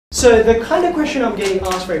So the kind of question I'm getting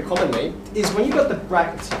asked very commonly is when you've got the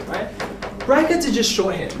brackets here, right? Brackets are just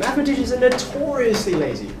shorthand. Mathematicians are notoriously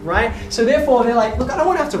lazy, right? So therefore they're like, look, I don't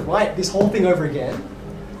want to have to write this whole thing over again.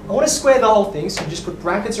 I want to square the whole thing, so you just put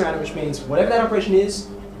brackets around it, which means whatever that operation is,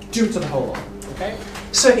 do it to the whole lot, okay?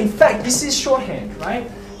 So in fact, this is shorthand,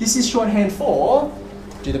 right? This is shorthand for,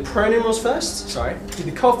 do the pronumerals first, do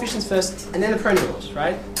the coefficients first, and then the pronumerals,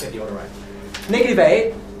 right? Get the order right.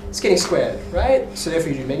 -8, it's getting squared, right? So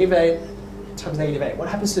therefore you do -8 times -8. What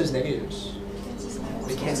happens to those negatives?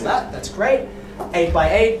 We cancel that, that's great. 8 by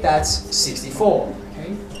 8, that's 64,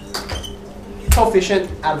 okay? Coefficient,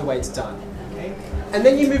 out of the way, it's done, okay? And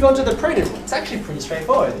then you move on to the pronominal. It's actually pretty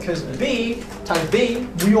straightforward, because B times B,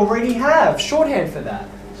 we already have shorthand for that.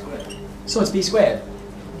 So it's B squared.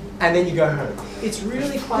 And then you go home. It's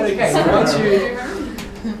really quite okay once you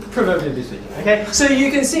proverbially speaking, okay? So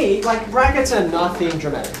you can see, like, brackets are nothing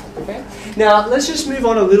dramatic, okay? Now, let's just move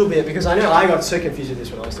on a little bit, because I know I got so confused with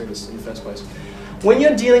this when I was doing this in the first place. When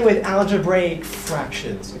you're dealing with algebraic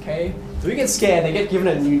fractions, okay, we get scared, they get given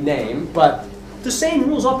a new name, but the same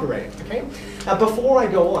rules operate, okay? Now, before I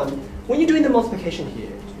go on, when you're doing the multiplication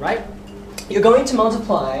here, right, you're going to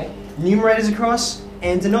multiply numerators across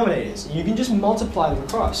and denominators. You can just multiply them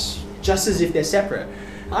across, just as if they're separate.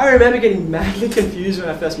 I remember getting madly confused when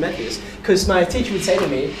I first met this, because my teacher would say to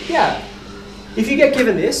me, yeah, if you get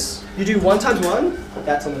given this, you do 1 times 1,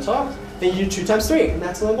 that's on the top, then you do 2 times 3, and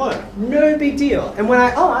that's on the bottom. No big deal. And when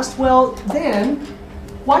I asked, well, then,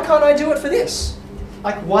 why can't I do it for this?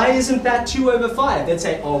 Like, why isn't that 2 over 5? They'd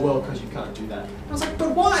say, oh, well, because you can't do that. I was like,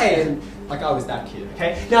 but why? And like, I was that kid,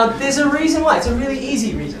 okay? Now, there's a reason why. It's a really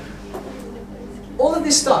easy reason. All of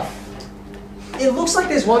this stuff, it looks like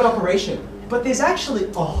there's one operation, but there's actually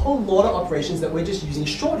a whole lot of operations that we're just using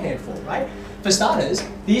shorthand for, right? For starters,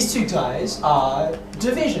 these two guys are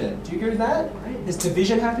division. Do you agree with that? Right? There's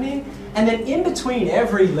division happening, and then in between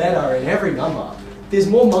every letter and every number, there's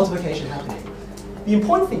more multiplication happening. The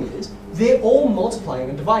important thing is, they're all multiplying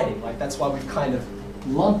and dividing. Like, that's why we've kind of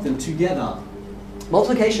lumped them together.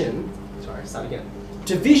 Multiplication, sorry, start again.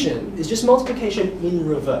 Division is just multiplication in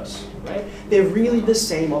reverse, right? They're really the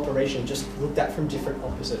same operation, just looked at from different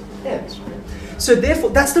opposite ends, right? So therefore,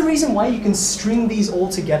 that's the reason why you can string these all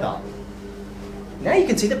together. Now you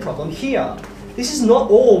can see the problem here. This is not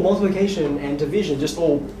all multiplication and division just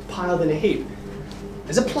all piled in a heap.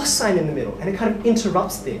 There's a plus sign in the middle, and it kind of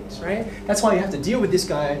interrupts things, right? That's why you have to deal with this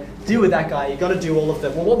guy, deal with that guy. You've got to do all of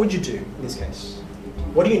them. Well, what would you do in this case?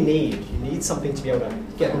 What do you need? You need something to be able to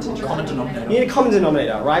get them to interact. Common denominator. You need a common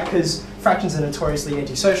denominator, right? Because fractions are notoriously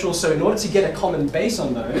antisocial, so in order to get a common base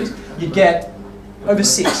on those, you get over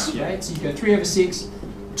 6, right? So you go 3 over 6,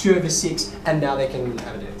 2 over 6, and now they can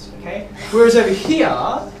have a dance, okay? Whereas over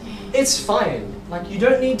here, it's fine. Like, you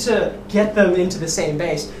don't need to get them into the same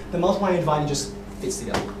base. The multiplying and dividing just fits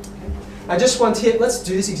together. Okay? Now, just one tip, let's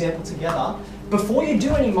do this example together. Before you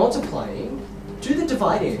do any multiplying, do the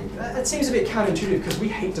dividing. That seems a bit counterintuitive because we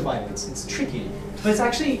hate dividing. It's tricky. But it's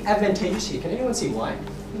actually advantageous here. Can anyone see why?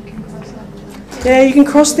 You can cross that. Yeah, you can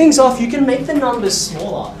cross things off. You can make the numbers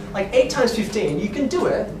smaller. Like 8 times 15, you can do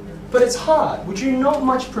it, but it's hard. Would you not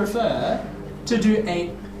much prefer to do 8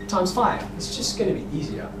 times 5? It's just going to be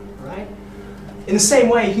easier, right? In the same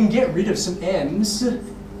way, you can get rid of some m's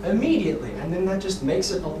immediately, and then that just makes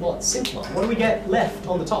it a lot simpler. What do we get left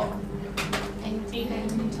on the top?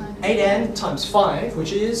 8n times 5,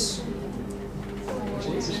 which is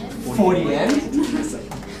 40n.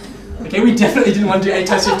 Okay, we definitely didn't want to do 8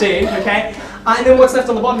 times 15, okay? And then what's left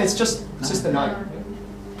on the bottom is just the 9.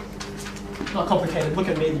 Not complicated. Look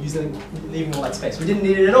at me leaving all that space. We didn't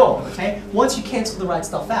need it at all, okay? Once you cancel the right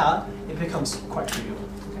stuff out, it becomes quite trivial.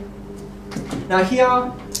 Okay? Now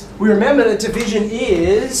here, we remember that division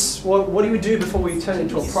is, what do we do before we turn it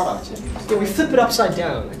into a product? Yeah, we flip it upside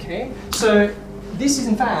down, okay? So this is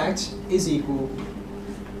in fact is equal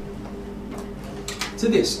to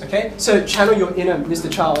this, okay? So channel your inner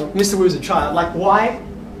Mr. Wu is a child. Like, why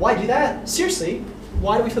do that? Seriously,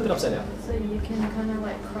 why do we flip it upside down? So you can kind of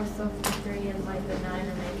like cross off the 3 and like the 9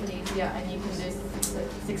 and make it easier, and you can do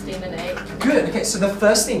 16 and 8. Good, okay, so the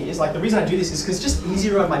first thing is, like, the reason I do this is because it's just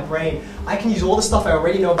easier on my brain. I can use all the stuff I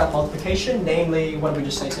already know about multiplication, namely, what did we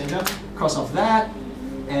just say, Sandra? Cross off that,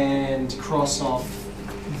 and cross off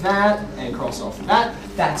that, and cross off that.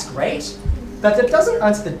 That's great. But that doesn't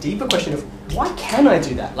answer the deeper question of, why can I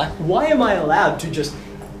do that? Like, why am I allowed to just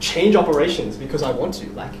change operations because I want to?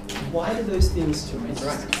 Like, why do those things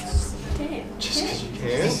interact? Just because you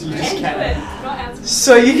can. You just can.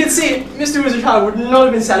 So you can see, Mr. Wizard Child would not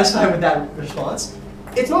have been satisfied with that response.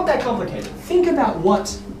 It's not that complicated. Think about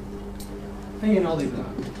what. I'll leave that.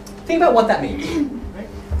 Think about what that means. Right?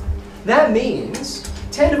 That means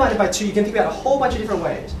 10 divided by 2, you can think about a whole bunch of different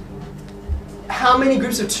ways. How many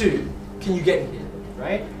groups of 2 can you get here,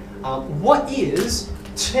 right? What is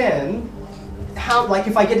 10, like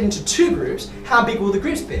if I get it into 2 groups, how big will the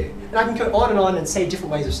groups be? And I can go on and say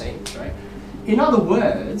different ways of saying this, right? In other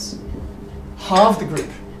words, halve the group.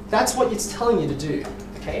 That's what it's telling you to do,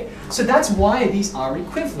 okay? So that's why these are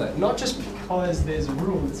equivalent, not just because there's a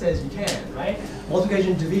rule that says you can, right?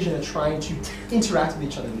 Multiplication and division are trying to interact with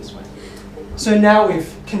each other in this way. So now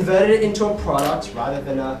we've converted it into a product rather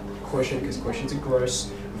than a quotient, because quotients are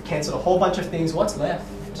gross. We've cancelled a whole bunch of things. What's left?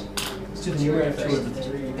 Let's do the numerator first.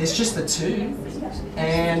 It's just the 2,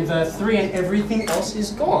 and the 3 and everything else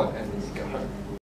is gone.